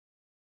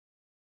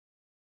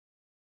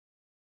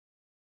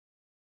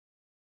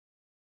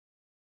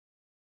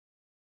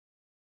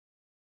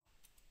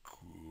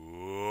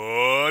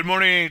Good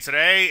morning.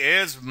 Today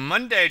is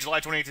Monday,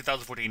 July 28,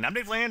 2014. I'm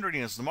Dave Landry,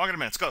 and this is the Market in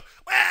Minutes. Go.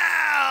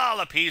 Well,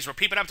 the P's were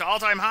peeping up to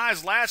all-time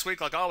highs last week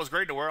like all was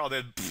great in the world.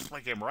 Then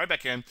they came right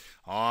back in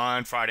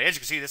on Friday. As you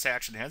can see, this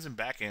action has them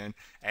back in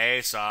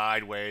a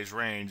sideways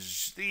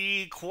range.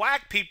 The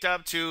Quack peeped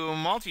up to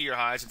multi-year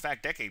highs, in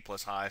fact,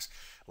 decade-plus highs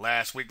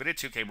last week, but it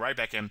too came right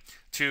back in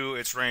to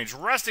its range.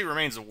 Rusty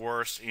remains the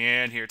worst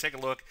in here. Take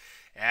a look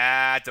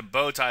at the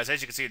bow ties.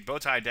 As you can see, it bow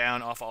tie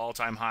down off of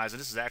all-time highs, and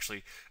this is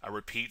actually a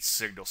repeat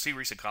signal. See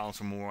recent columns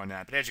for more on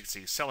that. But as you can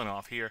see, selling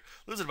off here,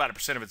 losing about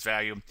 1% of its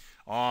value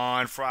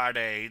on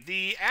Friday.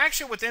 The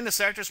action within the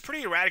sector is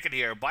pretty erratic in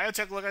here.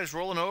 Biotech looked like it's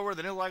rolling over.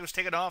 The new leg was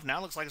taken off. Now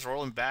it looks like it's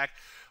rolling back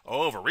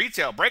over.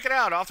 Retail, break it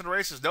out. Off to the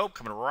races. Nope,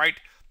 coming right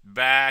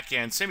back.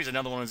 And Simi's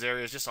another one of those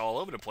areas just all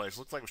over the place.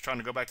 Looks like it was trying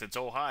to go back to its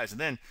old highs,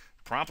 and then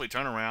promptly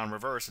turn around,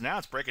 reverse, and now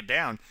it's breaking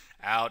down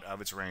out of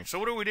its range. So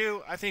what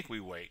do? I think we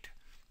wait.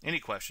 Any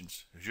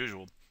questions, as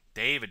usual,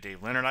 Dave at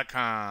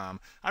DaveLandry.com.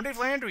 I'm Dave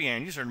Landry,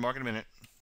 and you heard Market in a Minute.